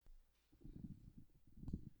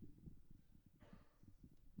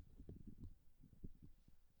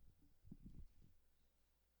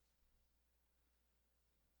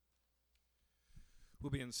We'll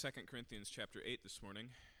be in 2 Corinthians chapter 8 this morning.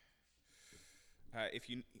 If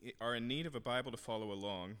you are in need of a Bible to follow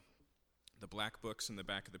along, the black books in the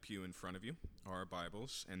back of the pew in front of you are our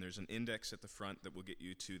Bibles, and there's an index at the front that will get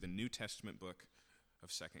you to the New Testament book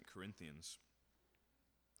of 2 Corinthians.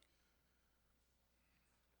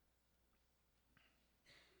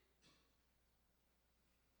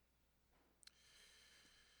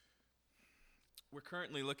 We're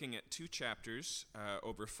currently looking at two chapters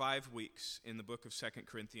over 5 weeks in the book of 2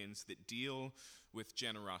 Corinthians that deal with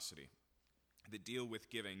generosity, that deal with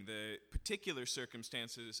giving. The particular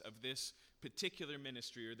circumstances of this particular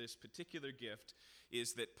ministry or this particular gift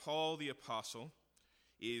is that Paul the apostle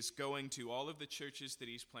is going to all of the churches that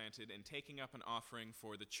he's planted and taking up an offering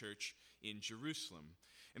for the church in Jerusalem.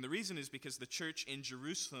 And the reason is because the church in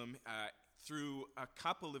Jerusalem, through a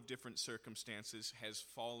couple of different circumstances, has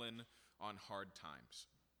fallen on hard times.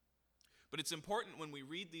 But it's important when we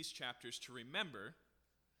read these chapters to remember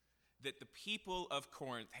that the people of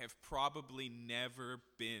Corinth have probably never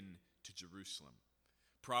been to Jerusalem,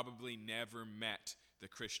 probably never met the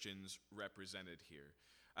Christians represented here.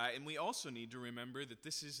 And we also need to remember that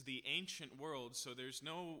this is the ancient world, so there's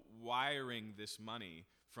no wiring this money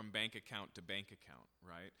from bank account to bank account,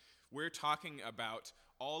 right? We're talking about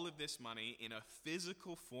all of this money in a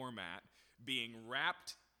physical format being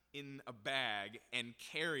wrapped in a bag and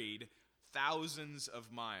carried thousands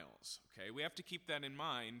of miles. Okay, we have to keep that in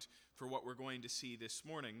mind for what we're going to see this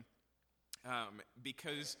morning,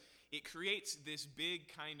 because it creates this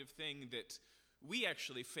big kind of thing that we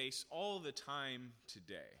actually face all the time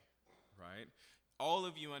today, right? All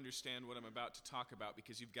of you understand what I'm about to talk about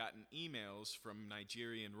because you've gotten emails from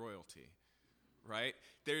Nigerian royalty, right?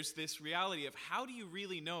 There's this reality of how do you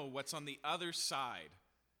really know what's on the other side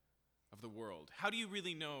of the world? How do you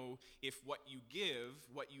really know if what you give,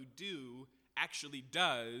 what you do, actually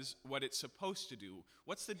does what it's supposed to do?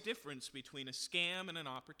 What's the difference between a scam and an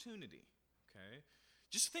opportunity? Okay?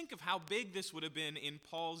 Just think of how big this would have been in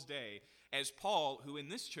Paul's day, as Paul, who in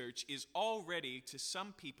this church is already, to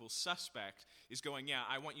some people, suspect, is going, yeah,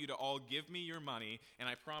 I want you to all give me your money, and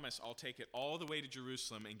I promise I'll take it all the way to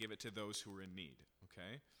Jerusalem and give it to those who are in need.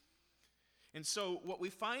 Okay? And so what we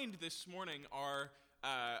find this morning are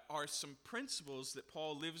some principles that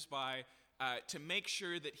Paul lives by to make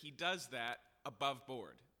sure that he does that above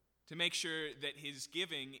board, to make sure that his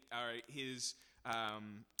giving, his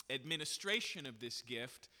administration of this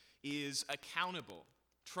gift is accountable,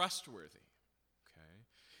 trustworthy. Okay?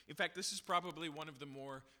 In fact, this is probably one of the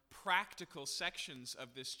more practical sections of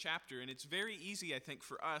this chapter, and it's very easy, I think,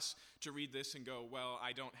 for us to read this and go, well,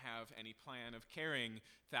 I don't have any plan of carrying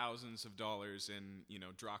thousands of dollars in,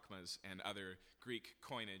 drachmas and other Greek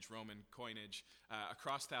coinage, Roman coinage,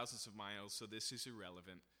 across thousands of miles, so this is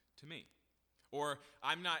irrelevant to me. Or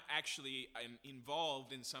I'm not actually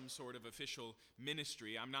involved in some sort of official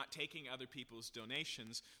ministry. I'm not taking other people's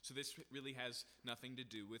donations, so this really has nothing to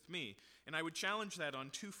do with me. And I would challenge that on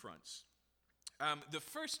two fronts. The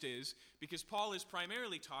first is because Paul is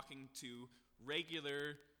primarily talking to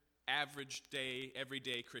regular, average day,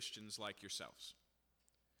 everyday Christians like yourselves.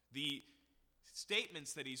 The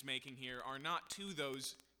statements that he's making here are not to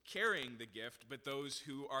those carrying the gift, but those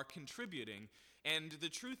who are contributing. And the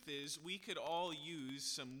truth is, we could all use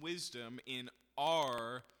some wisdom in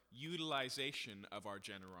our utilization of our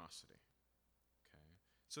generosity. Okay,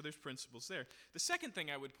 so there's principles there. The second thing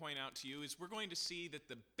I would point out to you is we're going to see that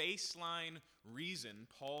the baseline reason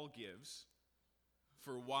Paul gives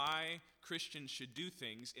for why Christians should do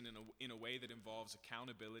things in a way that involves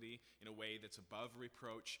accountability, in a way that's above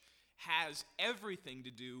reproach, has everything to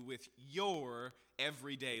do with your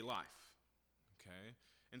everyday life. Okay?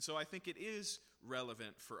 And so I think it is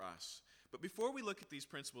relevant for us. But before we look at these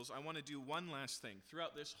principles, I want to do one last thing.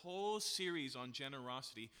 Throughout this whole series on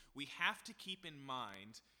generosity, we have to keep in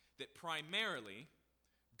mind that primarily,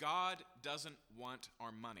 God doesn't want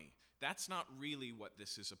our money. That's not really what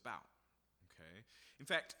this is about. Okay? In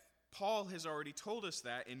fact, Paul has already told us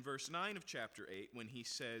that in verse 9 of chapter 8 when he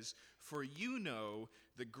says, "For you know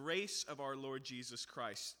the grace of our Lord Jesus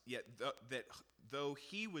Christ, yet that though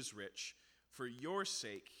he was rich, for your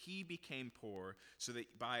sake he became poor, so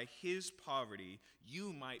that by his poverty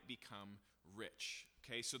you might become rich."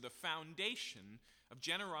 Okay, so the foundation of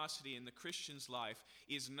generosity in the Christian's life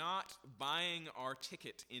is not buying our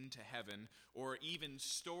ticket into heaven or even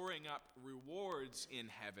storing up rewards in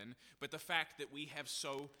heaven, but the fact that we have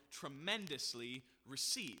so tremendously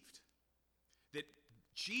received. That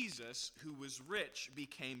Jesus, who was rich,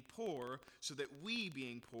 became poor so that we,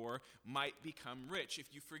 being poor, might become rich.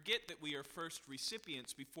 If you forget that we are first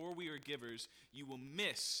recipients before we are givers, you will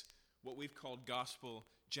miss what we've called gospel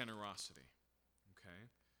generosity. Okay?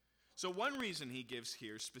 So one reason he gives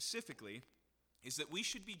here specifically is that we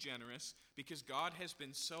should be generous because God has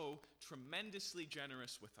been so tremendously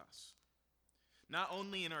generous with us. Not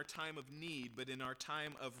only in our time of need, but in our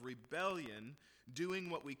time of rebellion, doing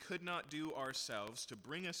what we could not do ourselves to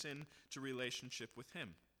bring us into relationship with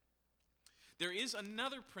him. There is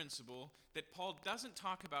another principle that Paul doesn't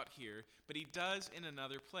talk about here, but he does in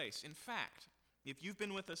another place. In fact, if you've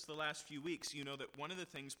been with us the last few weeks, you know that one of the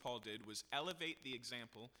things Paul did was elevate the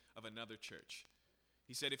example of another church.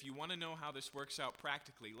 He said, if you want to know how this works out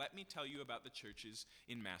practically, let me tell you about the churches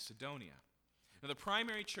in Macedonia. Now, the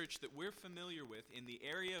primary church that we're familiar with in the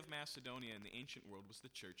area of Macedonia in the ancient world was the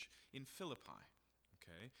church in Philippi.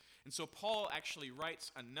 Okay? And so Paul actually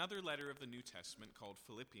writes another letter of the New Testament called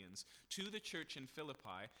Philippians to the church in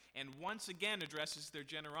Philippi and once again addresses their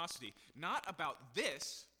generosity. Not about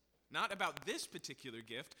this particular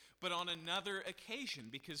gift, but on another occasion,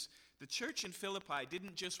 because the church in Philippi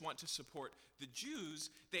didn't just want to support the Jews,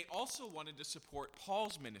 they also wanted to support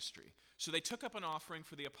Paul's ministry. So they took up an offering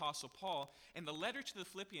for the Apostle Paul, and the letter to the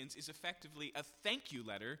Philippians is effectively a thank you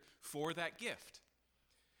letter for that gift.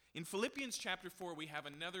 In Philippians chapter 4, we have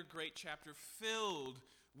another great chapter filled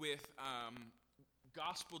with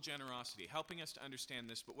gospel generosity, helping us to understand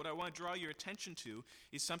this. But what I want to draw your attention to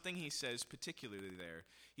is something he says particularly there.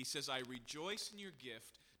 He says, I rejoice in your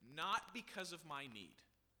gift, not because of my need,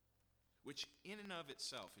 which in and of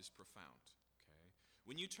itself is profound. Okay?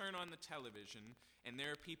 When you turn on the television and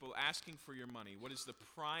there are people asking for your money, what is the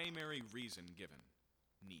primary reason given?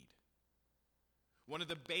 Need. One of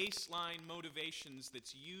the baseline motivations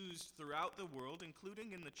that's used throughout the world,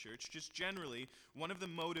 including in the church, just generally, one of the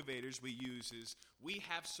motivators we use is, we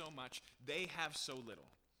have so much, they have so little.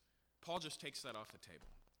 Paul just takes that off the table.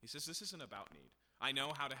 He says, this isn't about need. I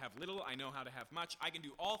know how to have little, I know how to have much. I can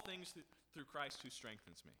do all things through Christ who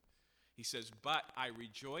strengthens me. He says, but I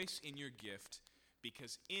rejoice in your gift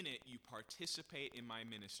because in it you participate in my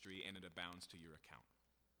ministry and it abounds to your account.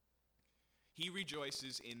 He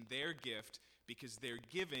rejoices in their gift because their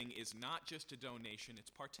giving is not just a donation,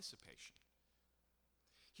 it's participation.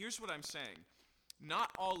 Here's what I'm saying.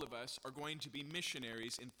 Not all of us are going to be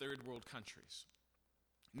missionaries in third world countries.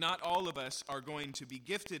 Not all of us are going to be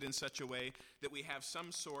gifted in such a way that we have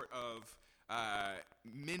some sort of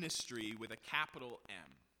ministry with a capital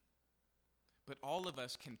M. But all of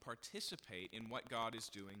us can participate in what God is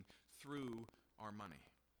doing through our money.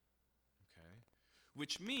 Okay?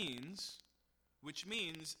 Which means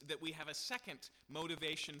that we have a second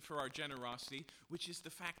motivation for our generosity, which is the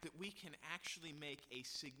fact that we can actually make a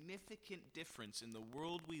significant difference in the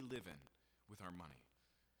world we live in with our money.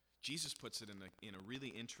 Jesus puts it in a really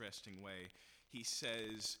interesting way. He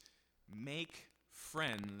says, make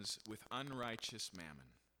friends with unrighteous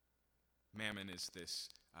mammon. Mammon is this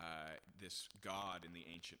god in the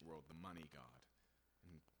ancient world, the money god.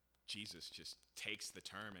 And Jesus just takes the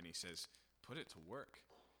term and he says, put it to work.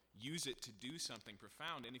 Use it to do something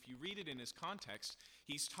profound. And if you read it in his context,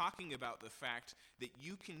 he's talking about the fact that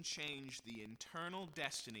you can change the internal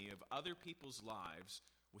destiny of other people's lives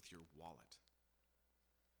with your wallet.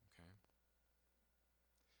 Okay?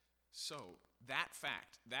 So, that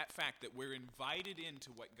fact that we're invited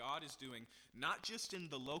into what God is doing, not just in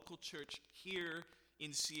the local church here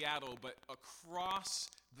in Seattle, but across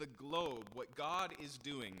the globe, what God is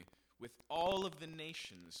doing with all of the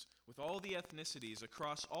nations, with all the ethnicities,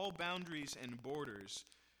 across all boundaries and borders,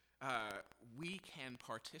 we can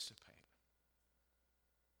participate.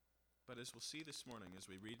 But as we'll see this morning, as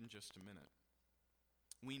we read in just a minute,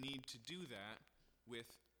 we need to do that with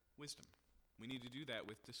wisdom. We need to do that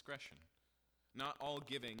with discretion. Not all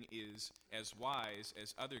giving is as wise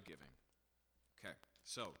as other giving. Okay,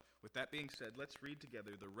 so with that being said, let's read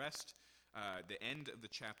together the rest, the end of the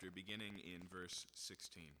chapter, beginning in verse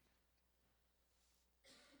 16.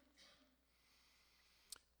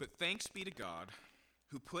 But thanks be to God,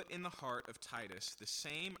 who put in the heart of Titus the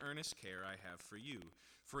same earnest care I have for you.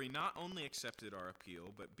 For he not only accepted our appeal,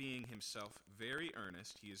 but being himself very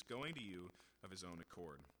earnest, he is going to you of his own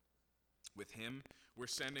accord. With him, we're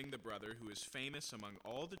sending the brother who is famous among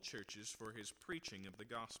all the churches for his preaching of the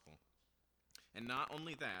gospel. And not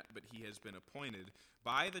only that, but he has been appointed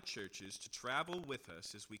by the churches to travel with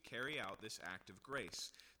us as we carry out this act of grace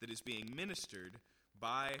that is being ministered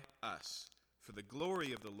by us for the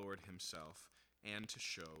glory of the Lord himself and to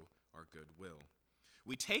show our good will.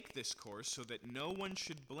 We take this course so that no one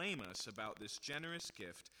should blame us about this generous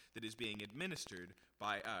gift that is being administered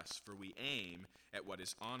by us, for we aim at what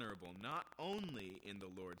is honorable not only in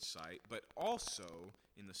the Lord's sight, but also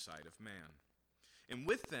in the sight of man. And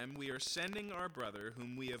with them we are sending our brother,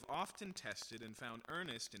 whom we have often tested and found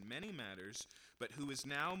earnest in many matters, but who is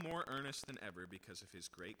now more earnest than ever because of his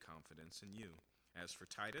great confidence in you. As for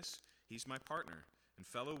Titus, he's my partner and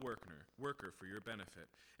fellow worker for your benefit.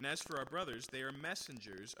 And as for our brothers, they are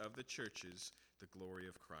messengers of the churches, the glory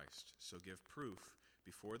of Christ. So give proof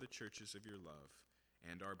before the churches of your love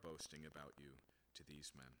and our boasting about you to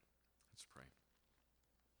these men. Let's pray.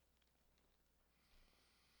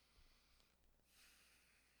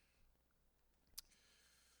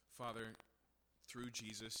 Father, through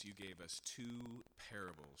Jesus, you gave us two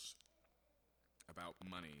parables about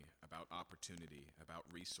money, about opportunity, about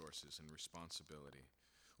resources and responsibility.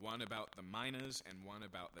 One about the minas and one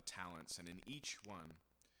about the talents. And in each one,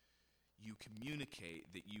 you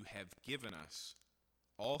communicate that you have given us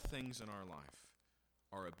all things in our life,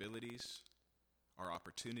 our abilities, our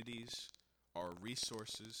opportunities, our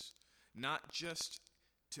resources, not just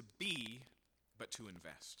to be, but to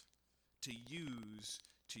invest, to use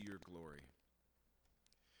to your glory.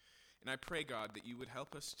 And I pray, God, that you would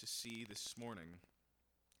help us to see this morning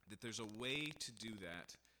that there's a way to do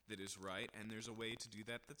that is right, and there's a way to do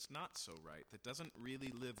that that's not so right, that doesn't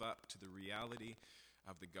really live up to the reality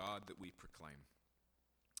of the God that we proclaim.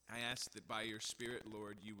 I ask that by your Spirit,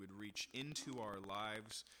 Lord, you would reach into our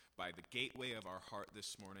lives by the gateway of our heart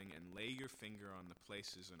this morning and lay your finger on the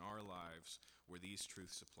places in our lives where these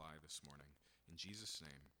truths apply this morning. In Jesus'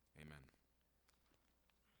 name, amen.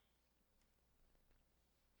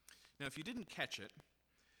 Now, if you didn't catch it,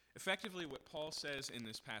 effectively what Paul says in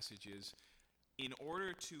this passage is, in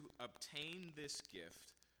order to obtain this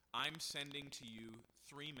gift, I'm sending to you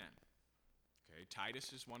 3 men. Okay,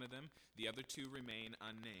 Titus is one of them. The other 2 remain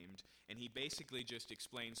unnamed. And he basically just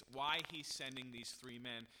explains why he's sending these 3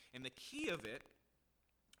 men. And the key of it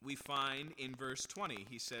we find in verse 20.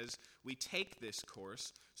 He says, we take this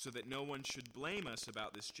course so that no one should blame us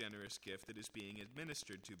about this generous gift that is being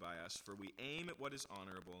administered to by us, for we aim at what is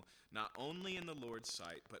honorable, not only in the Lord's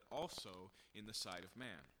sight, but also in the sight of man.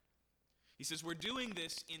 He says, we're doing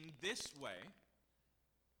this in this way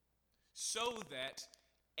so that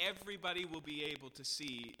everybody will be able to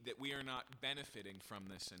see that we are not benefiting from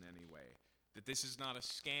this in any way, that this is not a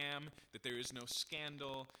scam, that there is no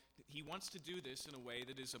scandal. He wants to do this in a way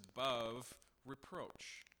that is above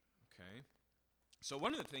reproach, okay? So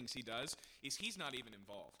one of the things he does is he's not even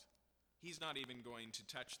involved. He's not even going to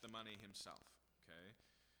touch the money himself, okay?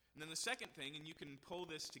 And then the second thing, and you can pull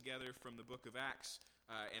this together from the book of Acts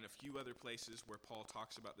and a few other places where Paul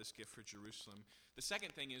talks about this gift for Jerusalem. The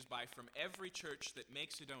second thing is by from every church that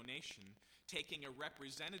makes a donation, taking a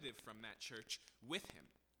representative from that church with him.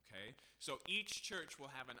 Okay? So each church will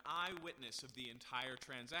have an eyewitness of the entire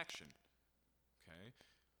transaction. Okay?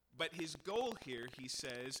 But his goal here, he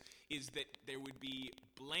says, is that there would be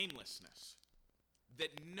blamelessness.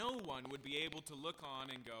 That no one would be able to look on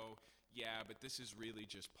and go, yeah, but this is really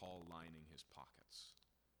just Paul lining his pockets.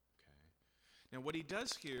 Okay? Now what he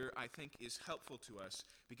does here, I think, is helpful to us,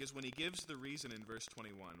 because when he gives the reason in verse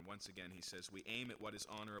 21, once again he says, we aim at what is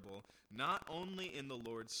honorable, not only in the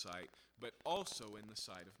Lord's sight, but also in the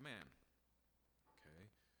sight of man. Okay?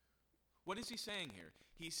 What is he saying here?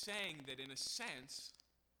 He's saying that in a sense,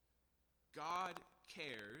 God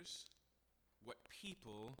cares what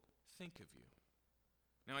people think of you.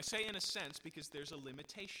 Now I say in a sense because there's a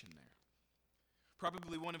limitation there.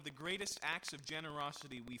 Probably one of the greatest acts of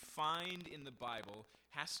generosity we find in the Bible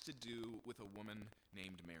has to do with a woman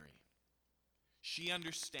named Mary. She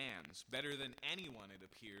understands better than anyone, it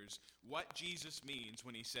appears, what Jesus means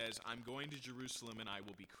when he says, I'm going to Jerusalem and I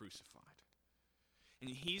will be crucified. And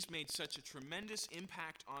he's made such a tremendous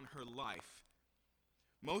impact on her life.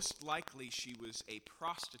 Most likely she was a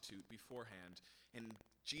prostitute beforehand, and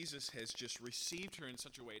Jesus has just received her in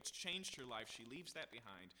such a way, it's changed her life. She leaves that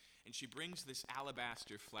behind, and she brings this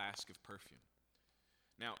alabaster flask of perfume.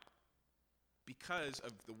 Now, because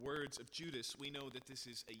of the words of Judas, we know that this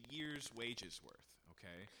is a year's wages worth,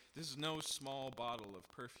 okay? This is no small bottle of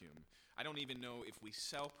perfume. I don't even know if we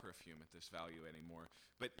sell perfume at this value anymore,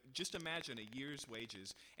 but just imagine a year's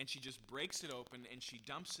wages, and she just breaks it open, and she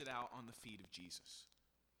dumps it out on the feet of Jesus.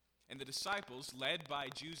 And the disciples, led by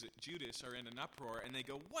Judas, are in an uproar, and they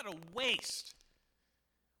go, what a waste!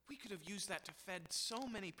 We could have used that to feed so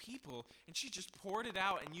many people, and she just poured it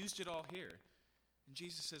out and used it all here. And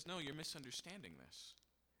Jesus says, no, you're misunderstanding this.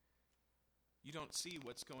 You don't see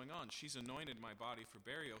what's going on. She's anointed my body for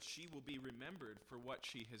burial. She will be remembered for what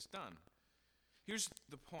she has done. Here's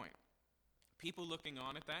the point. People looking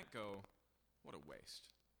on at that go, what a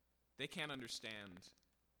waste. They can't understand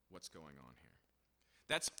what's going on here.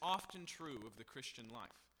 That's often true of the Christian life.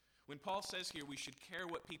 When Paul says here we should care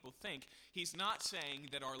what people think, he's not saying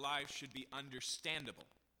that our lives should be understandable.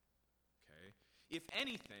 Okay? If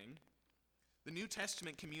anything, the New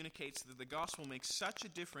Testament communicates that the gospel makes such a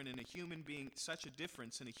difference in a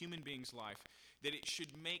human being's life that it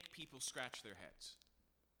should make people scratch their heads.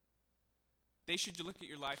 They should look at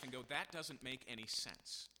your life and go, that doesn't make any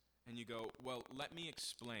sense. And you go, well, let me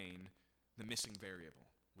explain the missing variable,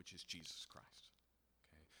 which is Jesus Christ.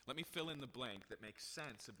 Okay? Let me fill in the blank that makes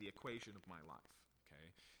sense of the equation of my life.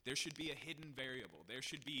 Okay? There should be a hidden variable. There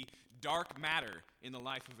should be dark matter in the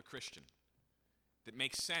life of a Christian that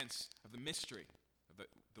makes sense of the mystery of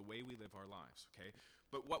the way we live our lives. Okay?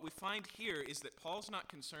 But what we find here is that Paul's not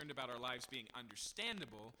concerned about our lives being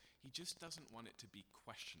understandable. He just doesn't want it to be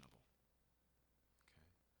questionable.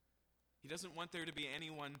 He doesn't want there to be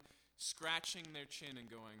anyone scratching their chin and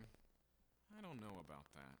going, I don't know about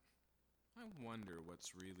that. I wonder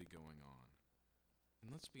what's really going on.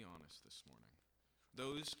 And let's be honest this morning.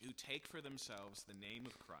 Those who take for themselves the name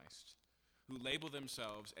of Christ, who label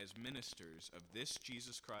themselves as ministers of this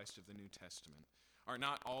Jesus Christ of the New Testament, are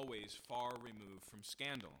not always far removed from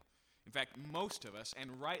scandal. In fact, most of us,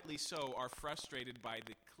 and rightly so, are frustrated by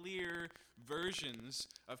the clear versions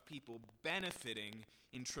of people benefiting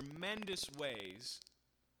in tremendous ways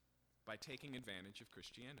by taking advantage of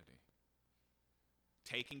Christianity.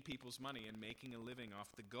 Taking people's money and making a living off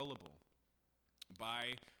the gullible.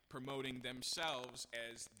 By promoting themselves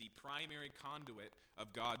as the primary conduit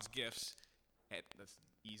of God's gifts at the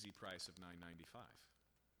easy price of $9.95.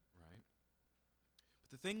 Right?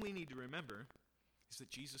 But the thing we need to remember is that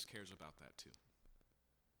Jesus cares about that too.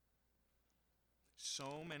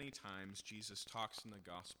 So many times Jesus talks in the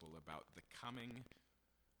gospel about the coming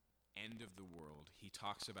end of the world. He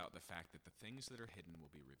talks about the fact that the things that are hidden will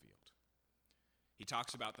be revealed. He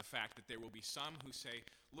talks about the fact that there will be some who say,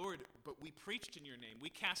 Lord, but we preached in your name. We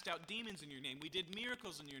cast out demons in your name. We did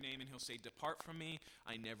miracles in your name. And he'll say, depart from me.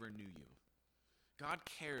 I never knew you. God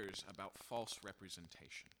cares about false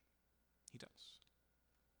representation. He does.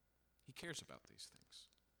 He cares about these things.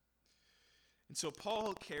 And so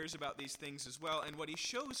Paul cares about these things as well. And what he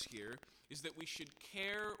shows here is that we should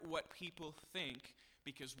care what people think,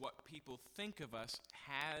 because what people think of us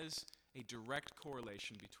has a direct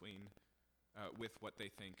correlation with what they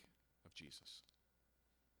think of Jesus.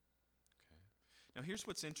 Okay. Now here's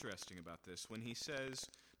what's interesting about this. When he says,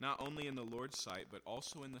 not only in the Lord's sight, but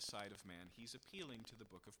also in the sight of man, he's appealing to the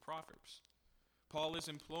book of Proverbs. Paul is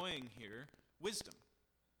employing here wisdom.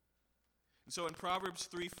 And so in Proverbs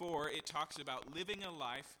 3:4, it talks about living a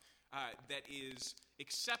life that is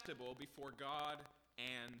acceptable before God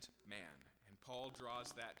and man. And Paul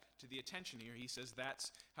draws that to the attention here. He says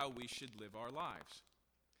that's how we should live our lives.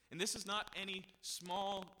 And this is not any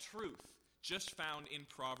small truth just found in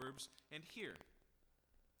Proverbs and here.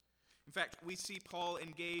 In fact, we see Paul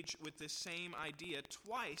engage with this same idea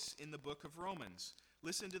twice in the book of Romans.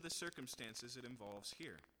 Listen to the circumstances it involves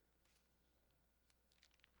here.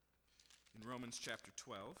 In Romans chapter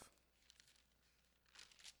 12,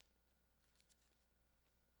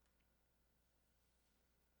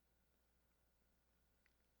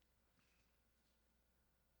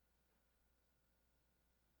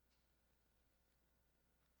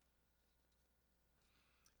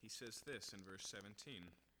 he says this in verse 17,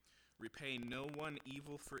 repay no one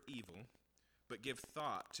evil for evil, but give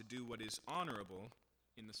thought to do what is honorable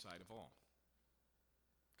in the sight of all.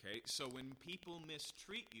 Okay, so when people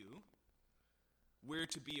mistreat you, we're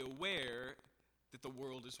to be aware that the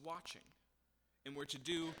world is watching. And we're to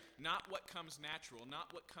do not what comes natural,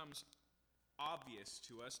 not what comes obvious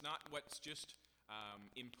to us, not what's just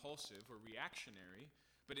impulsive or reactionary,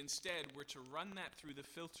 but instead we're to run that through the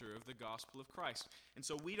filter of the gospel of Christ. And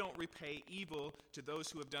so we don't repay evil to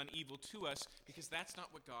those who have done evil to us, because that's not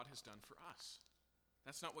what God has done for us.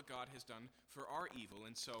 That's not what God has done for our evil.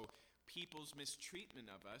 And so people's mistreatment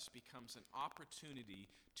of us becomes an opportunity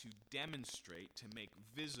to demonstrate, to make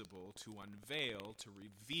visible, to unveil, to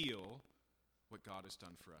reveal what God has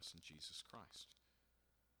done for us in Jesus Christ.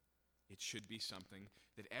 It should be something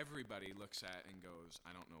that everybody looks at and goes,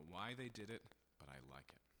 I don't know why they did it, but I like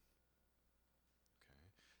it. Okay?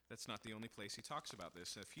 That's not the only place he talks about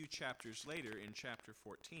this. A few chapters later, in chapter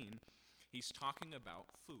 14, he's talking about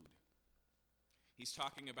food. He's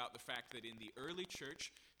talking about the fact that in the early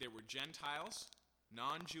church, there were Gentiles,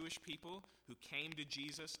 non-Jewish people, who came to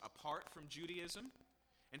Jesus apart from Judaism,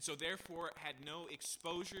 and so therefore had no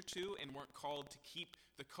exposure to and weren't called to keep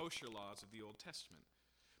the kosher laws of the Old Testament.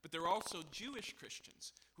 But there were also Jewish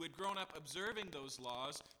Christians who had grown up observing those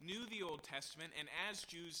laws, knew the Old Testament, and as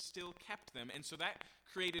Jews still kept them, and so that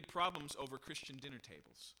created problems over Christian dinner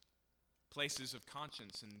tables. places of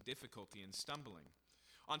conscience and difficulty and stumbling.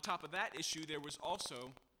 On top of that issue, there was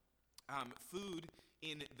also food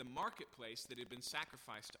in the marketplace that had been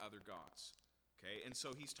sacrificed to other gods. Okay, and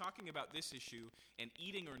so he's talking about this issue and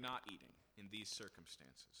eating or not eating in these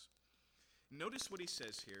circumstances. Notice what he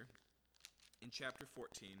says here in chapter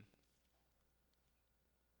 14.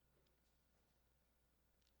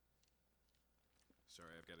 Sorry,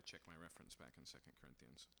 I've got to check my reference back in 2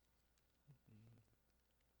 Corinthians.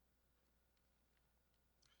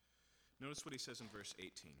 Notice what he says in verse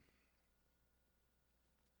 18.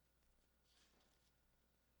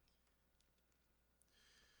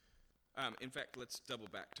 In fact, let's double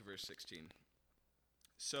back to verse 16.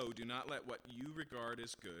 So do not let what you regard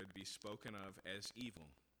as good be spoken of as evil.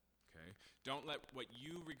 Okay? Don't let what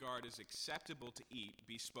you regard as acceptable to eat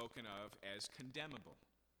be spoken of as condemnable.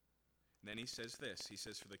 And then he says this. He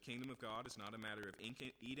says, for the kingdom of God is not a matter of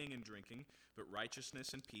eating and drinking, but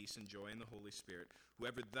righteousness and peace and joy in the Holy Spirit.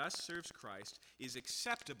 Whoever thus serves Christ is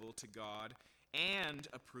acceptable to God and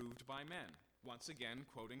approved by men. Once again,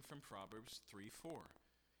 quoting from Proverbs 3:4.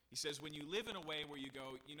 He says, when you live in a way where you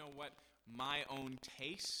go, you know what, my own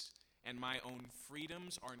tastes and my own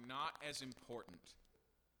freedoms are not as important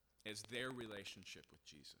as their relationship with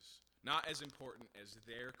Jesus, not as important as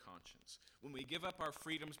their conscience. When we give up our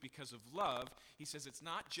freedoms because of love, he says it's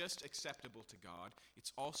not just acceptable to God,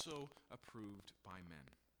 it's also approved by men.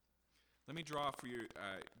 Let me draw for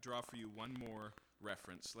you one more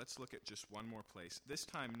reference. Let's look at just one more place, this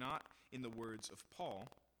time not in the words of Paul,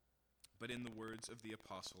 but in the words of the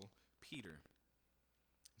Apostle Peter.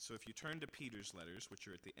 So if you turn to Peter's letters, which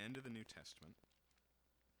are at the end of the New Testament,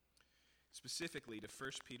 specifically to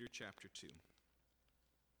 1 Peter chapter 2.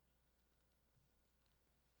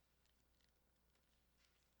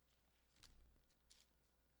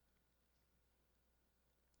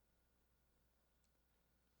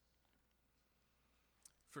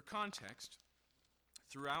 For context,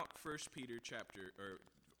 throughout 1 Peter chapter, or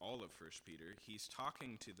all of 1 Peter, he's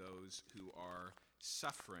talking to those who are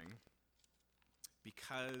suffering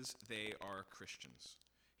because they are Christians.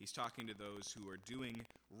 He's talking to those who are doing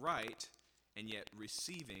right and yet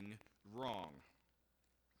receiving wrong.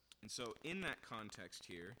 And so in that context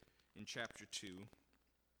here, in chapter 2,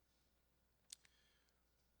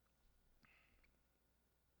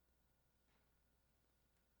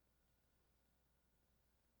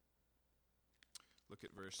 look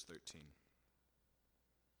at verse 13.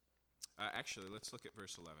 Actually, let's look at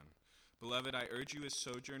verse 11. Beloved, I urge you as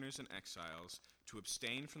sojourners and exiles to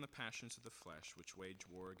abstain from the passions of the flesh which wage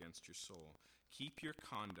war against your soul. Keep your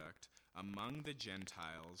conduct among the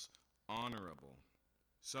Gentiles honorable,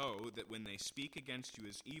 so that when they speak against you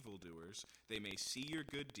as evildoers, they may see your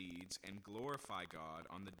good deeds and glorify God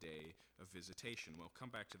on the day of visitation. We'll come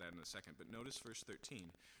back to that in a second, but notice verse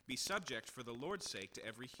 13. Be subject for the Lord's sake to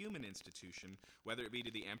every human institution, whether it be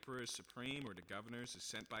to the emperor as supreme or to governors as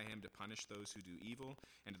sent by him to punish those who do evil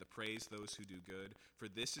and to praise those who do good. For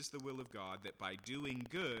this is the will of God, that by doing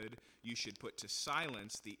good you should put to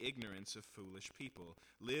silence the ignorance of foolish people.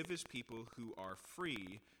 Live as people who are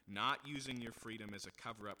free, not using your freedom as a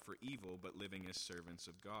cover-up for evil, but living as servants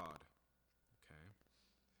of God. Okay?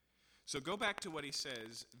 So go back to what he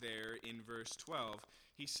says there in verse 12.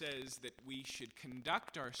 He says that we should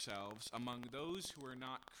conduct ourselves among those who are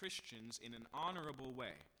not Christians in an honorable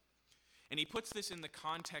way. And he puts this in the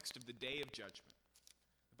context of the day of judgment.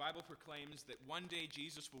 The Bible proclaims that one day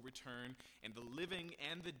Jesus will return, and the living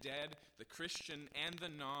and the dead, the Christian and the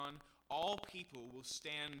non, all people will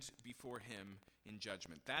stand before him in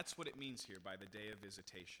judgment. That's what it means here by the day of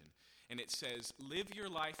visitation. And it says, live your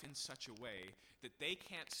life in such a way that they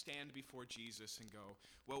can't stand before Jesus and go,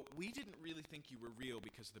 well, we didn't really think you were real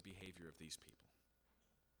because of the behavior of these people.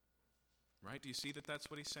 Right? Do you see that that's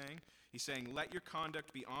what he's saying? He's saying, let your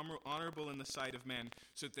conduct be honorable in the sight of men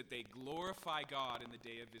so that they glorify God in the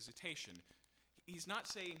day of visitation. He's not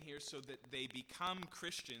saying here so that they become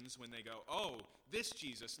Christians when they go, oh, this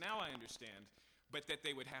Jesus, now I understand. But that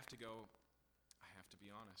they would have to go, I have to be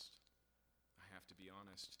honest. I have to be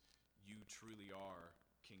honest. You truly are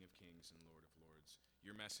King of Kings and Lord of Lords.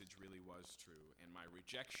 Your message really was true, and my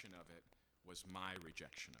rejection of it was my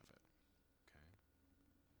rejection of it. Okay?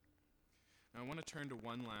 Now I want to turn to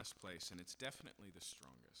one last place, and it's definitely the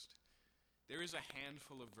strongest. There is a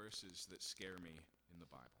handful of verses that scare me in the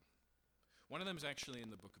Bible. One of them is actually in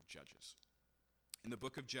the book of Judges. In the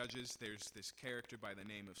book of Judges, there's this character by the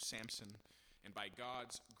name of Samson, and by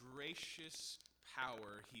God's gracious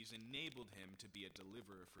power, he's enabled him to be a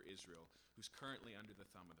deliverer for Israel, who's currently under the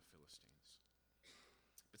thumb of the Philistines.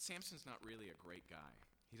 But Samson's not really a great guy.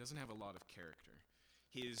 He doesn't have a lot of character.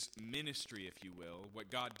 his ministry, if you will, what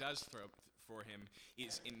God does for him,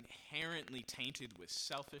 is inherently tainted with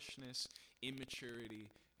selfishness, immaturity,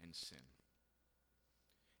 and sin.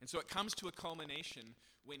 And so it comes to a culmination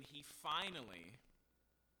when he finally,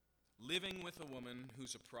 living with a woman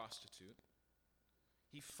who's a prostitute,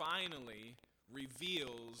 he finally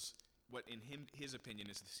reveals what in his opinion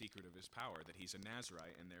is the secret of his power, that he's a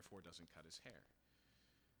Nazirite and therefore doesn't cut his hair.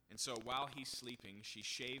 And so while he's sleeping, she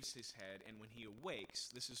shaves his head, and when he awakes,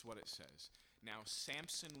 this is what it says. Now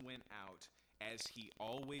Samson went out as he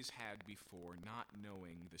always had before, not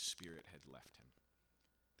knowing the Spirit had left him.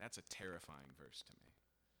 That's a terrifying verse to me.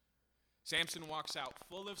 Samson walks out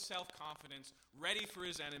full of self-confidence, ready for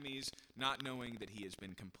his enemies, not knowing that he has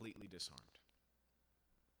been completely disarmed.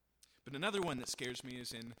 But another one that scares me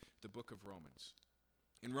is in the book of Romans.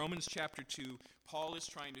 In Romans chapter 2, Paul is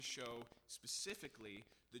trying to show specifically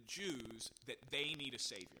the Jews that they need a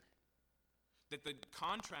Savior. That the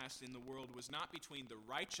contrast in the world was not between the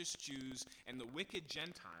righteous Jews and the wicked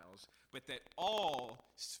Gentiles, but that all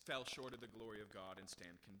fell short of the glory of God and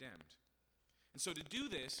stand condemned. And so to do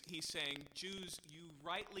this, he's saying, Jews, you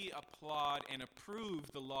rightly applaud and approve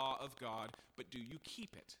the law of God, but do you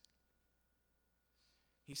keep it?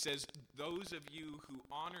 He says, those of you who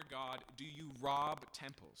honor God, do you rob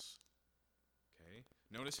temples? Okay,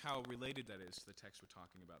 notice how related that is to the text we're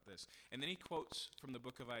talking about this. And then he quotes from the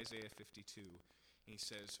book of Isaiah 52. And he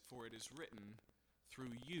says, for it is written,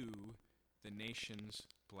 through you the nations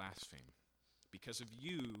blaspheme. Because of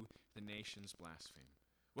you the nations blaspheme.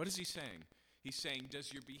 What is he saying? He's saying,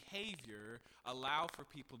 does your behavior allow for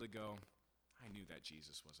people to go, I knew that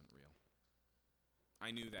Jesus wasn't real.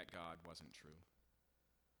 I knew that God wasn't true.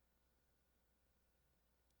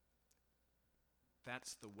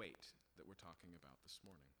 That's the weight that we're talking about this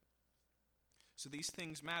morning. So these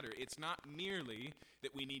things matter. It's not merely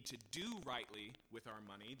that we need to do rightly with our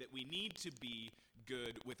money, that we need to be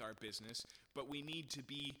good with our business, but we need to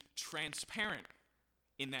be transparent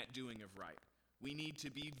in that doing of right. We need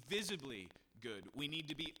to be visibly good. We need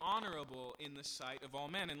to be honorable in the sight of all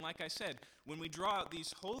men. And like I said, when we draw out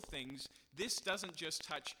these whole things, this doesn't just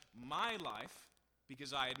touch my life,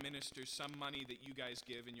 because I administer some money that you guys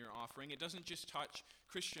give in your offering. It doesn't just touch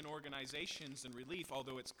Christian organizations and relief,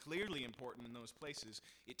 although it's clearly important in those places.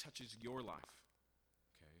 It touches your life.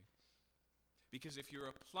 Okay? Because if you're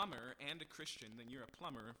a plumber and a Christian, then you're a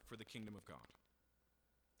plumber for the kingdom of God.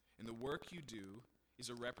 And the work you do is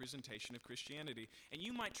a representation of Christianity. And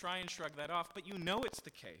you might try and shrug that off, but you know it's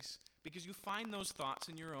the case because you find those thoughts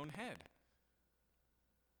in your own head.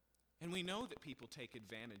 And we know that people take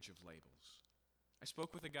advantage of labels. I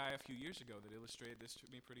spoke with a guy a few years ago that illustrated this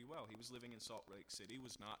to me pretty well. He was living in Salt Lake City,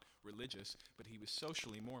 was not religious, but he was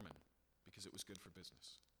socially Mormon because it was good for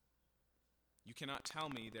business. You cannot tell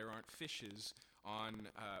me there aren't fishes on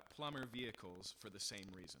plumber vehicles for the same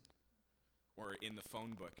reason, or in the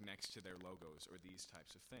phone book next to their logos, or these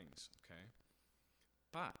types of things, okay?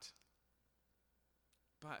 But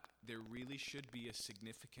there really should be a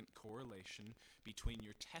significant correlation between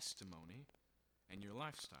your testimony and your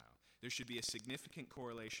lifestyle. There should be a significant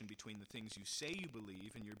correlation between the things you say you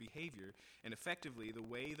believe and your behavior, and effectively the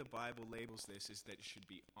way the Bible labels this is that it should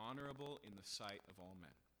be honorable in the sight of all men.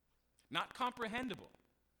 Not comprehensible,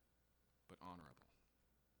 but honorable.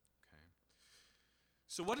 Okay.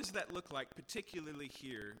 So what does that look like, particularly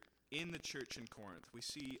here in the church in Corinth? We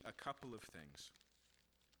see a couple of things.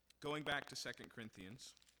 Going back to 2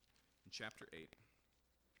 Corinthians in chapter 8.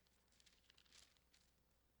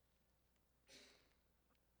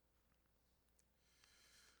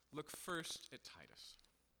 Look first at Titus,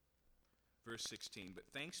 verse 16. But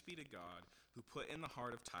thanks be to God who put in the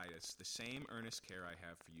heart of Titus the same earnest care I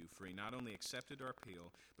have for you, for he not only accepted our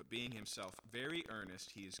appeal, but being himself very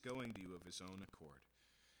earnest, he is going to you of his own accord.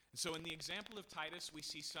 And so in the example of Titus, we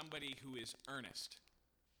see somebody who is earnest,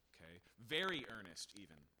 okay, very earnest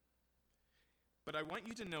even. But I want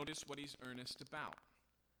you to notice what he's earnest about.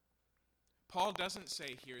 Paul doesn't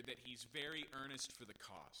say here that he's very earnest for the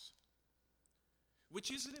cause. Which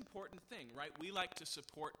is an important thing, right? We like to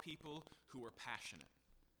support people who are passionate.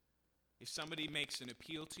 If somebody makes an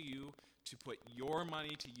appeal to you to put your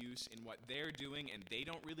money to use in what they're doing and they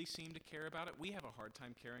don't really seem to care about it, we have a hard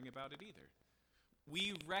time caring about it either.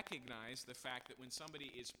 We recognize the fact that when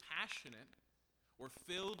somebody is passionate or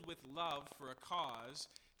filled with love for a cause,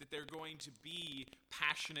 that they're going to be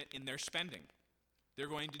passionate in their spending. They're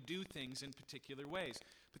going to do things in particular ways.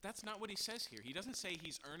 But that's not what he says here. He doesn't say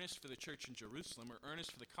he's earnest for the church in Jerusalem or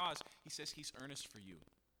earnest for the cause. He says he's earnest for you.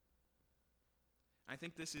 I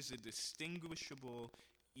think this is a distinguishable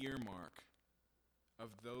earmark of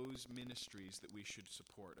those ministries that we should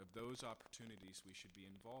support, of those opportunities we should be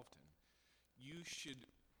involved in. You should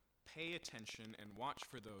pay attention and watch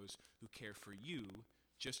for those who care for you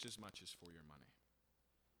just as much as for your money.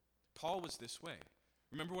 Paul was this way.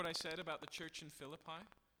 Remember what I said about the church in Philippi?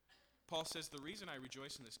 Paul says, the reason I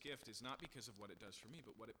rejoice in this gift is not because of what it does for me,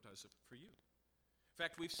 but what it does for you. In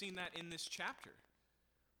fact, we've seen that in this chapter.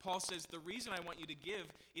 Paul says, the reason I want you to give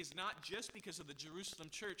is not just because of the Jerusalem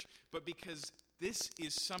church, but because this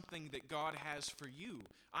is something that God has for you.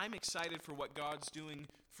 I'm excited for what God's doing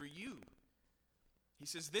for you. He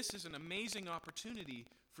says, this is an amazing opportunity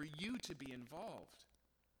for you to be involved.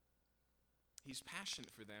 He's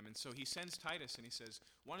passionate for them, and so he sends Titus, and he says,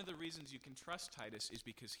 one of the reasons you can trust Titus is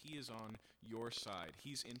because he is on your side.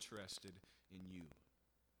 He's interested in you.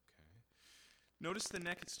 Okay. Notice the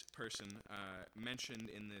next person mentioned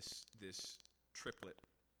in this triplet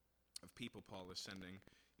of people Paul is sending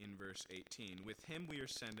in verse 18. With him we are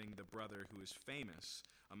sending the brother who is famous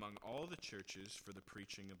among all the churches for the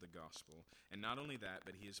preaching of the gospel. And not only that,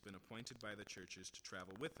 but he has been appointed by the churches to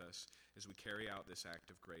travel with us as we carry out this act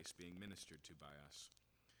of grace being ministered to by us.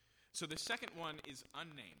 So the second one is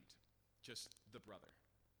unnamed, just the brother.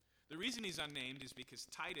 The reason he's unnamed is because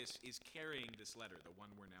Titus is carrying this letter, the one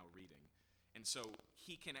we're now reading. And so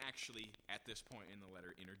he can actually, at this point in the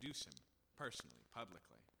letter, introduce him personally,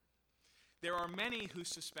 publicly. There are many who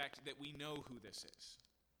suspect that we know who this is.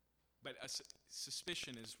 But a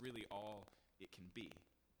suspicion is really all it can be.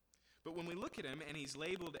 But when we look at him, and he's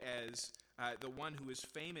labeled as the one who is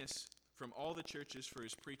famous from all the churches for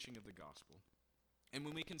his preaching of the gospel, and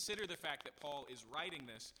when we consider the fact that Paul is writing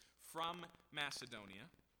this from Macedonia,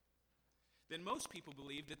 then most people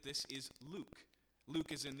believe that this is Luke.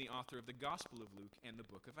 Luke is in the author of the Gospel of Luke and the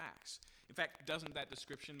book of Acts. In fact, doesn't that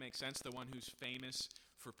description make sense? The one who's famous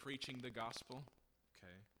for preaching the gospel?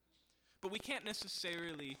 Okay. But we can't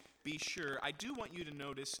necessarily be sure. I do want you to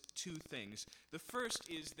notice two things. The first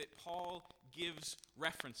is that Paul gives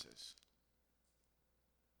references.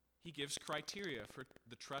 He gives criteria for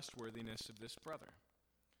the trustworthiness of this brother.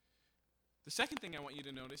 The second thing I want you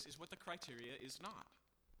to notice is what the criteria is not.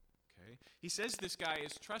 Okay? He says this guy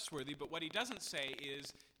is trustworthy, but what he doesn't say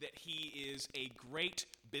is that he is a great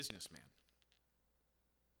businessman.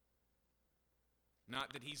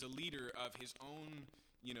 Not that he's a leader of his own,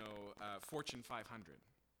 Fortune 500.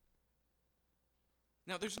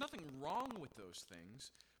 Now, there's nothing wrong with those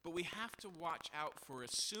things, but we have to watch out for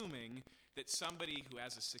assuming that somebody who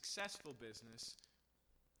has a successful business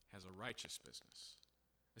has a righteous business.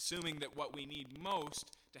 Assuming that what we need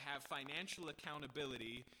most to have financial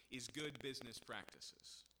accountability is good business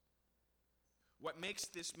practices. What makes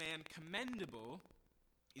this man commendable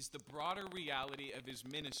is the broader reality of his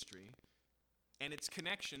ministry and its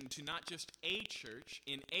connection to not just a church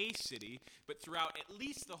in a city, but throughout at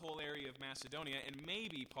least the whole area of Macedonia, and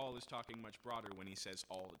maybe Paul is talking much broader when he says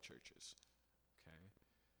all the churches. Okay?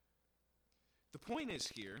 The point is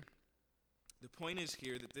here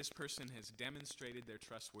that this person has demonstrated their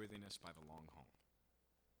trustworthiness by the long haul.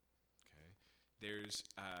 Okay?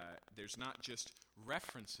 There's not just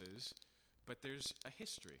references, but there's a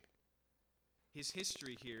history. His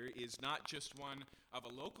history here is not just one of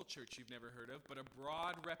a local church you've never heard of, but a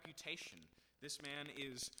broad reputation. This man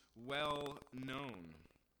is well known.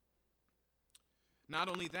 Not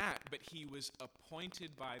only that, but he was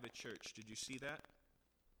appointed by the church. Did you see that?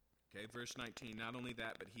 Okay, verse 19. Not only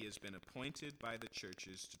that, but he has been appointed by the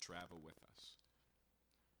churches to travel with us.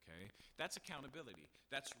 Okay, that's accountability.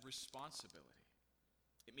 That's responsibility.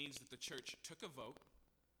 It means that the church took a vote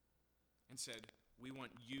and said, we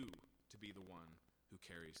want you to be the one who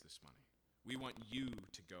carries this money. We want you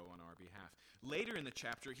to go on our behalf. Later in the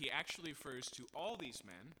chapter, he actually refers to all these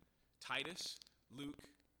men, Titus, Luke,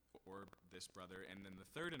 or this brother, and then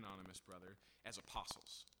the third anonymous brother, as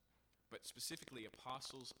apostles. But specifically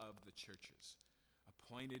apostles of the churches,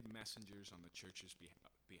 appointed messengers on the church's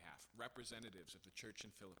behalf, representatives of the church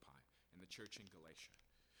in Philippi and the church in Galatia.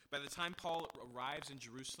 By the time Paul arrives in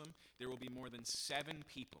Jerusalem, there will be more than 7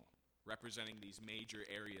 people representing these major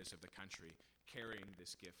areas of the country, carrying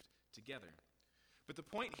this gift together. But the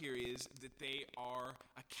point here is that they are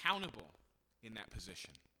accountable in that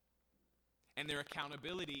position. And their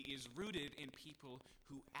accountability is rooted in people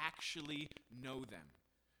who actually know them,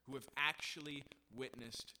 who have actually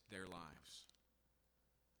witnessed their lives.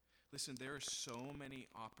 Listen, there are so many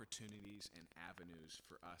opportunities and avenues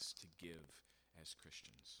for us to give as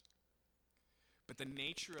Christians. But the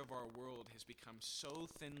nature of our world has become so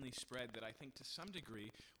thinly spread that I think to some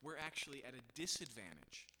degree we're actually at a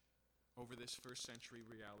disadvantage over this first century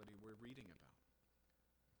reality we're reading about.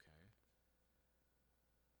 Okay?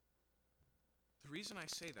 The reason I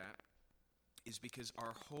say that is because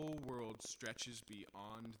our whole world stretches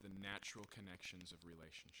beyond the natural connections of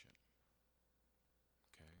relationship.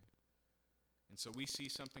 Okay? And so we see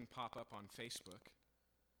something pop up on Facebook.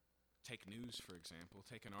 Take news, for example.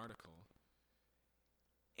 Take an article.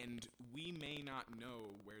 And we may not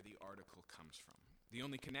know where the article comes from. The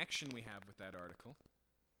only connection we have with that article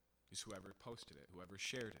is whoever posted it, whoever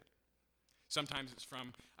shared it. Sometimes it's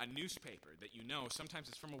from a newspaper that you know. Sometimes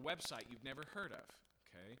it's from a website you've never heard of.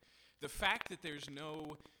 Okay? The fact that there's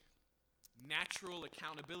no natural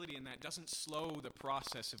accountability in that doesn't slow the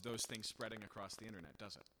process of those things spreading across the internet,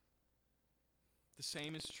 does it? The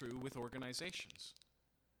same is true with organizations.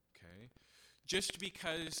 Okay? Just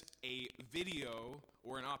because a video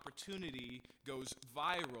or an opportunity goes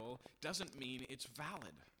viral doesn't mean it's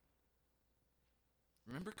valid.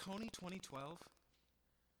 Remember Coney 2012?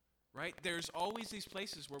 Right? There's always these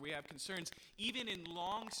places where we have concerns, even in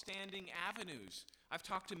long-standing avenues. I've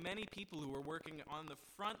talked to many people who are working on the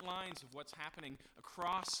front lines of what's happening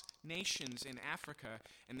across nations in Africa,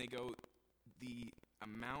 and they go, the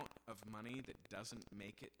amount of money that doesn't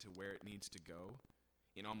make it to where it needs to go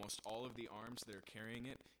in almost all of the arms that are carrying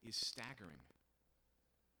it is staggering.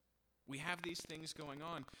 We have these things going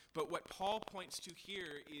on, but what Paul points to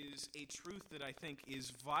here is a truth that I think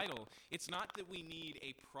is vital. It's not that we need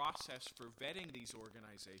a process for vetting these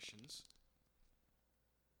organizations.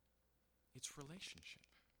 It's relationship.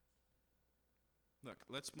 Look,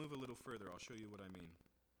 let's move a little further. I'll show you what I mean.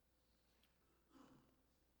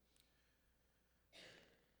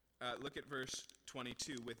 Look at verse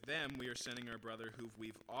 22. With them we are sending our brother who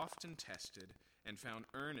we've often tested and found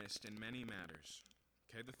earnest in many matters.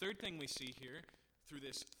 Okay, the third thing we see here through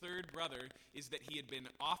this third brother is that he had been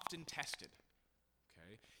often tested.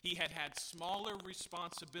 Okay, he had had smaller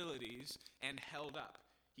responsibilities and held up.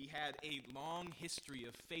 He had a long history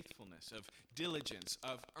of faithfulness, of diligence,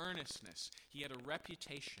 of earnestness. He had a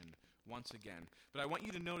reputation once again. But I want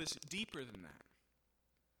you to notice deeper than that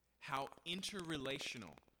how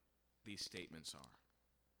interrelational these statements are.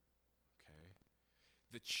 Okay,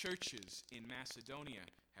 the churches in Macedonia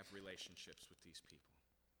have relationships with these people.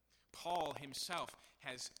 Paul himself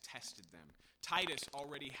has tested them. Titus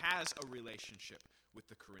already has a relationship with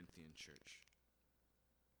the Corinthian church.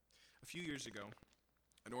 A few years ago,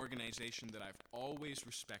 an organization that I've always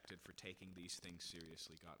respected for taking these things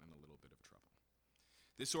seriously got in a little bit of trouble.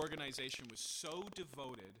 This organization was so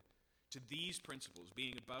devoted to these principles,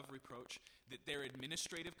 being above reproach, that their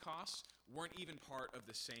administrative costs weren't even part of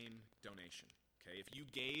the same donation. Okay, if you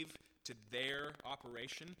gave to their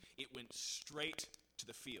operation, it went straight to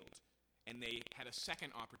the field. And they had a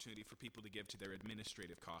second opportunity for people to give to their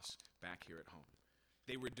administrative costs back here at home.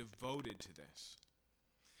 They were devoted to this.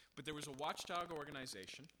 But there was a watchdog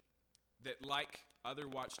organization that, like other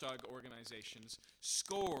watchdog organizations,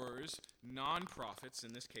 scores nonprofits,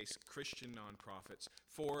 in this case Christian nonprofits,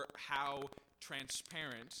 for how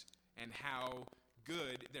transparent and how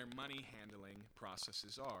good their money handling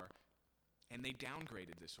processes are. And they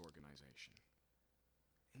downgraded this organization.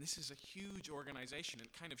 And this is a huge organization.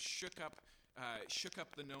 It kind of shook up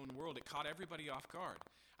the known world. It caught everybody off guard.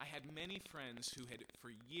 I had many friends who had,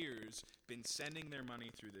 for years, been sending their money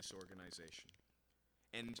through this organization.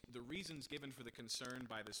 And the reasons given for the concern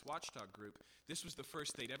by this watchdog group, this was the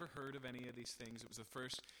first they'd ever heard of any of these things. It was the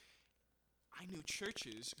first. I knew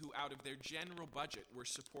churches who, out of their general budget, were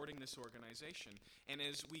supporting this organization. And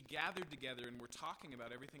as we gathered together and were talking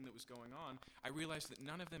about everything that was going on, I realized that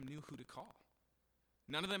none of them knew who to call.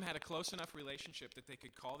 None of them had a close enough relationship that they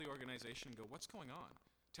could call the organization and go, what's going on?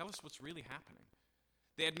 Tell us what's really happening.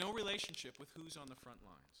 They had no relationship with who's on the front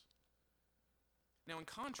lines. Now, in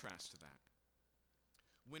contrast to that,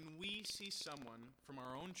 when we see someone from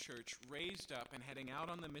our own church raised up and heading out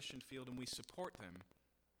on the mission field and we support them,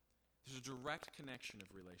 there's a direct connection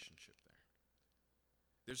of relationship there.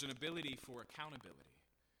 There's an ability for accountability.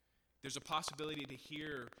 There's a possibility to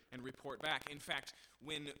hear and report back. In fact,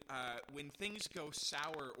 when things go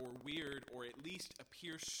sour or weird or at least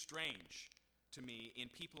appear strange to me in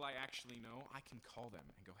people I actually know, I can call them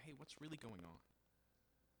and go, hey, what's really going on?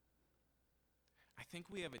 I think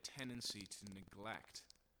we have a tendency to neglect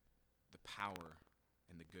the power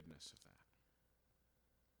and the goodness of that.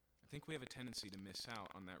 I think we have a tendency to miss out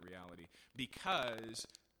on that reality because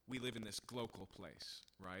we live in this global place,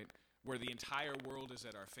 right? Where the entire world is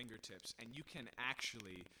at our fingertips, and you can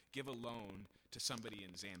actually give a loan to somebody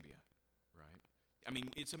in Zambia, right? I mean,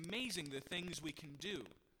 it's amazing the things we can do.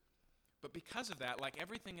 But because of that, like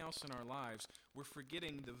everything else in our lives, we're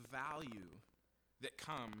forgetting the value that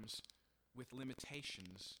comes with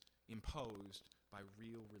limitations imposed by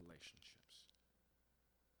real relationships.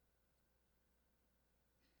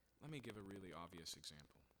 Let me give a really obvious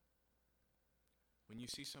example. When you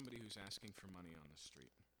see somebody who's asking for money on the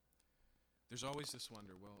street, there's always this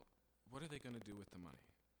wonder, well, what are they going to do with the money?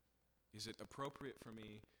 Is it appropriate for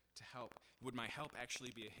me to help? Would my help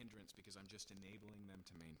actually be a hindrance because I'm just enabling them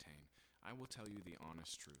to maintain? I will tell you the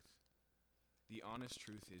honest truth. The honest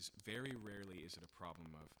truth is very rarely is it a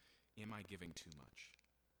problem of, am I giving too much?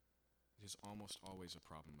 It is almost always a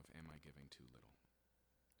problem of, am I giving too little?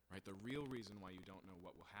 Right? The real reason why you don't know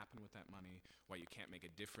what will happen with that money, why you can't make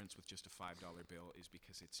a difference with just a $5 bill, is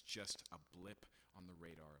because it's just a blip on the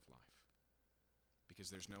radar of life.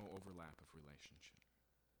 Because there's no overlap of relationship.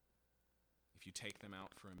 If you take them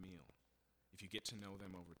out for a meal, if you get to know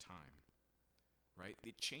them over time, right,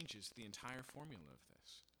 it changes the entire formula of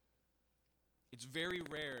this. It's very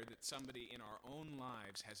rare that somebody in our own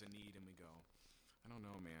lives has a need and we go, I don't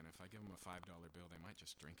know, man, if I give them a $5 bill, they might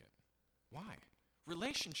just drink it. Why?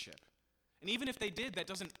 Relationship. And even if they did, that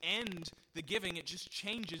doesn't end the giving, it just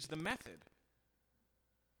changes the method.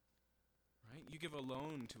 Right? You give a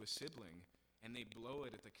loan to a sibling and they blow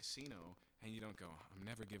it at the casino, and you don't go, I'm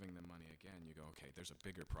never giving them money again. You go, okay, there's a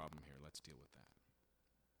bigger problem here. Let's deal with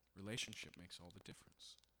that. Relationship makes all the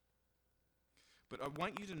difference. But I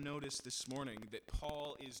want you to notice this morning that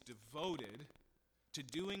Paul is devoted to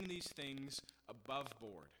doing these things above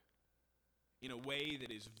board in a way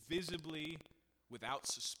that is visibly without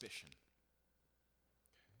suspicion.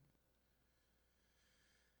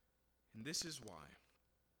 And this is why.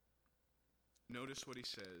 Notice what he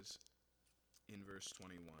says in verse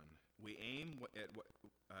 21. We aim at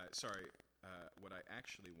what I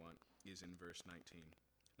actually want is in verse 19.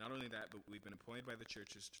 Not only that, but we've been appointed by the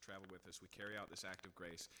churches to travel with us. We carry out this act of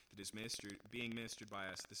grace that is being ministered by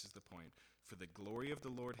us. This is the point. For the glory of the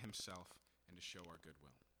Lord himself and to show our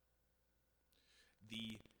goodwill.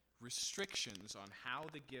 The restrictions on how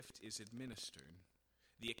the gift is administered,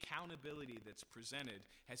 the accountability that's presented,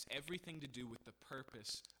 has everything to do with the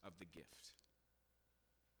purpose of the gift.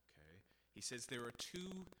 Okay? He says there are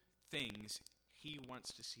two things he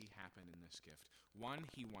wants to see happen in this gift. One,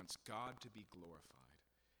 he wants God to be glorified.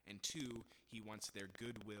 And two, he wants their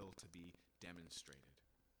goodwill to be demonstrated.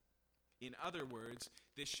 In other words,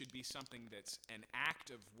 this should be something that's an act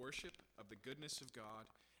of worship of the goodness of God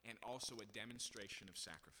and also a demonstration of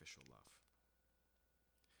sacrificial love.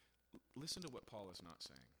 Listen to what Paul is not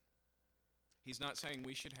saying. He's not saying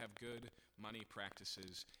we should have good money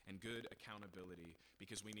practices and good accountability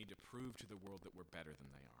because we need to prove to the world that we're better than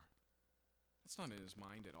they are. That's not in his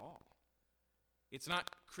mind at all. It's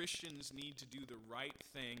not Christians need to do the right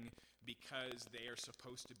thing because they are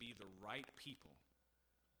supposed to be the right people.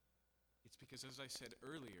 It's because, as I said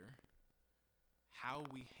earlier, how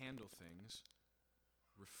we handle things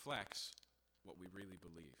reflects what we really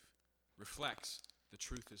believe, reflects the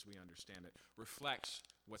truth as we understand it, reflects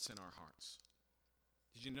what's in our hearts.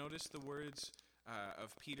 Did you notice the words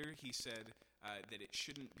of Peter? He said that it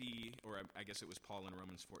shouldn't be, or I guess it was Paul in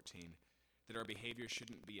Romans 14, that our behavior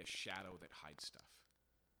shouldn't be a shadow that hides stuff.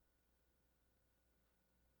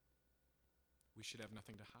 We should have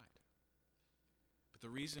nothing to hide. But the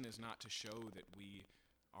reason is not to show that we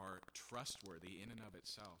are trustworthy in and of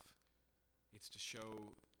itself. It's to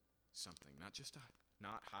show something, not just to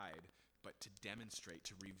not hide, but to demonstrate,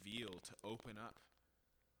 to reveal, to open up.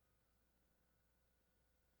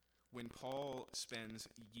 When Paul spends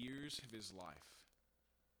years of his life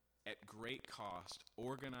at great cost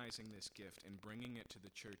organizing this gift and bringing it to the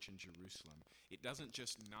church in Jerusalem, it doesn't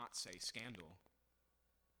just not say scandal,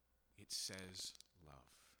 it says love.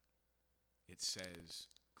 It says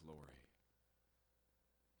glory.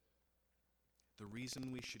 The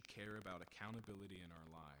reason we should care about accountability in our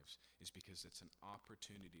lives is because it's an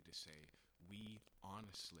opportunity to say, we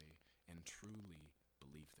honestly and truly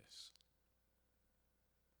believe this.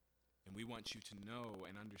 And we want you to know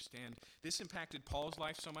and understand. This impacted Paul's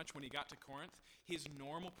life so much when he got to Corinth. His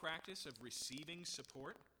normal practice of receiving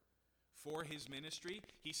support for his ministry,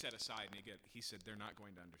 he set aside. And he said, they're not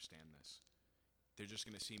going to understand this. They're just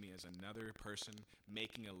going to see me as another person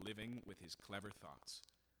making a living with his clever thoughts.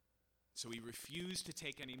 So he refused to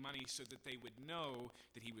take any money so that they would know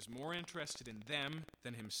that he was more interested in them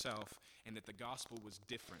than himself, and that the gospel was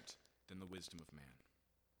different than the wisdom of man.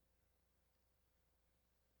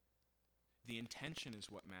 The intention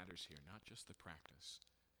is what matters here, not just the practice.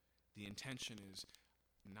 The intention is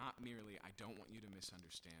not merely, I don't want you to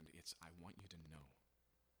misunderstand, it's I want you to know.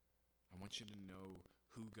 I want you to know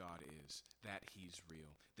who God is, that he's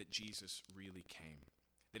real, that Jesus really came,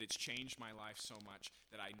 that it's changed my life so much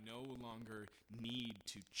that I no longer need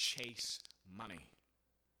to chase money,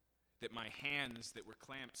 that my hands that were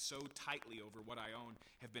clamped so tightly over what I own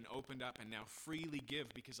have been opened up and now freely give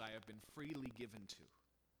because I have been freely given to.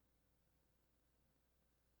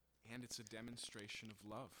 And it's a demonstration of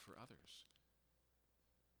love for others.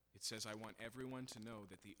 It says, I want everyone to know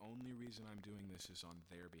that the only reason I'm doing this is on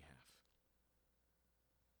their behalf.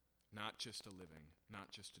 Not just a living,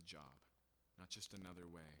 not just a job, not just another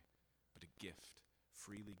way, but a gift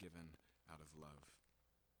freely given out of love.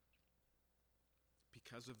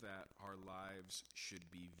 Because of that, our lives should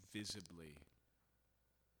be visibly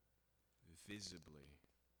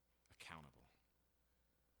accountable,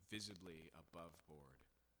 visibly above board,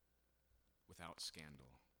 without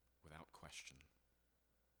scandal, without question.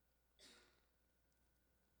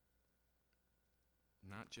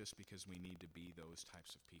 Not just because we need to be those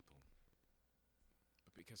types of people,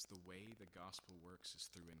 but because the way the gospel works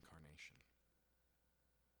is through incarnation.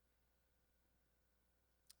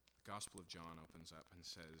 The Gospel of John opens up and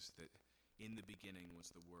says that in the beginning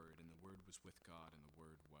was the Word, and the Word was with God, and the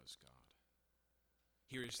Word was God.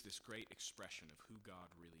 Here is this great expression of who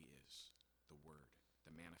God really is, the Word,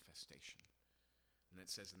 the manifestation. And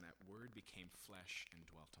it says, and that Word became flesh and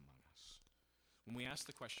dwelt among us. When we ask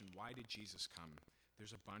the question, why did Jesus come?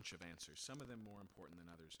 There's a bunch of answers, some of them more important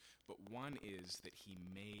than others. But one is that he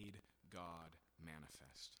made God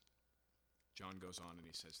manifest. John goes on and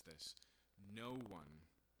he says this, no one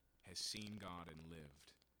has seen God and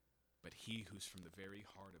lived, but he who's from the very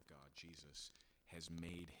heart of God, Jesus, has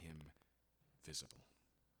made him visible.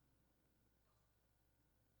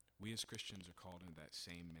 We as Christians are called into that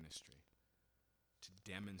same ministry, to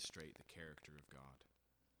demonstrate the character of God.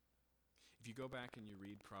 If you go back and you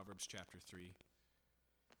read Proverbs chapter 3,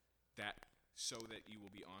 that so that you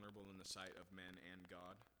will be honorable in the sight of men and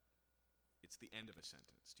God, it's the end of a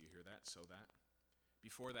sentence. Do you hear that? So that?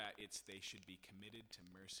 Before that, it's they should be committed to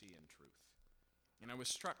mercy and truth. And I was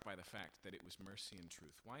struck by the fact that it was mercy and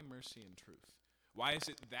truth. Why mercy and truth? Why is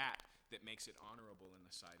it that makes it honorable in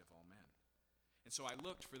the sight of all men? And so I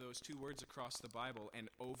looked for those two words across the Bible, and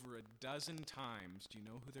over a dozen times, do you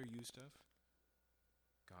know who they're used of?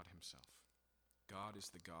 God himself. God is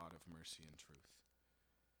the God of mercy and truth.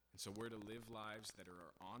 And so we're to live lives that are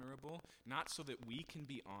honorable, not so that we can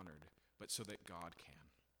be honored, but so that God can.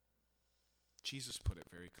 Jesus put it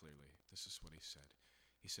very clearly. This is what he said.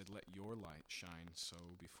 He said, let your light shine so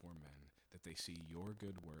before men that they see your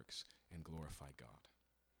good works and glorify God.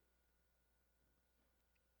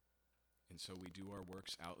 And so we do our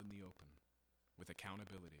works out in the open with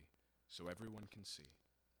accountability so everyone can see.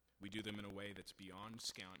 We do them in a way that's beyond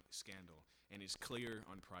scandal and is clear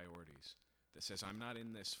on priorities, that says, I'm not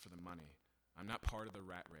in this for the money. I'm not part of the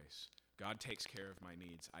rat race. God takes care of my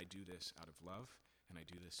needs. I do this out of love, and I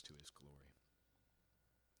do this to his glory.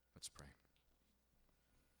 Let's pray.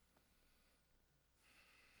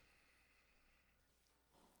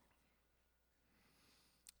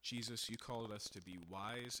 Jesus, you called us to be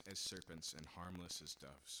wise as serpents and harmless as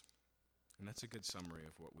doves. And that's a good summary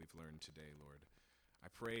of what we've learned today, Lord. I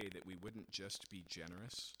pray that we wouldn't just be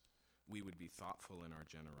generous, we would be thoughtful in our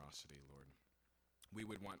generosity, Lord. We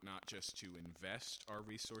would want not just to invest our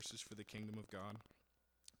resources for the kingdom of God,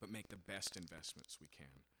 but make the best investments we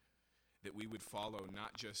can. That we would follow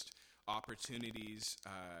not just opportunities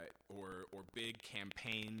or big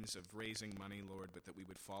campaigns of raising money, Lord, but that we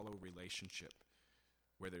would follow relationship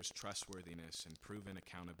where there's trustworthiness and proven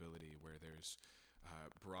accountability, where there's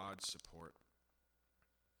broad support.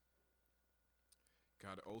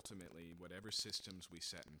 God, ultimately, whatever systems we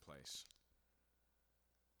set in place,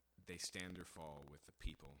 they stand or fall with the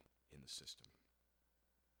people in the system.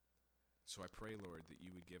 So I pray, Lord, that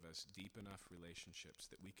you would give us deep enough relationships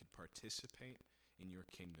that we could participate in your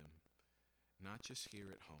kingdom, not just here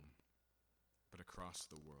at home, but across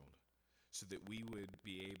the world, so that we would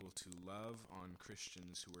be able to love on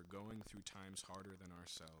Christians who are going through times harder than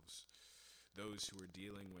ourselves, those who are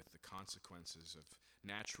dealing with the consequences of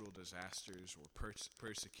natural disasters or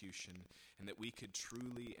persecution, and that we could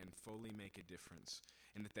truly and fully make a difference,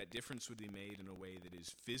 and that difference would be made in a way that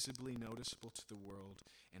is visibly noticeable to the world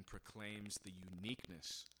and proclaims the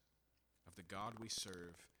uniqueness of the God we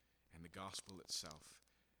serve and the gospel itself,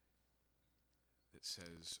 that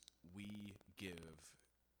says we give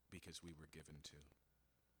because we were given to.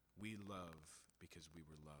 We love because we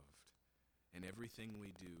were loved. And everything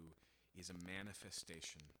we do is a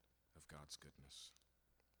manifestation of God's goodness.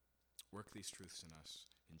 Work these truths in us.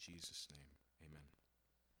 In Jesus' name, amen.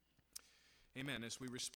 Amen. As we respond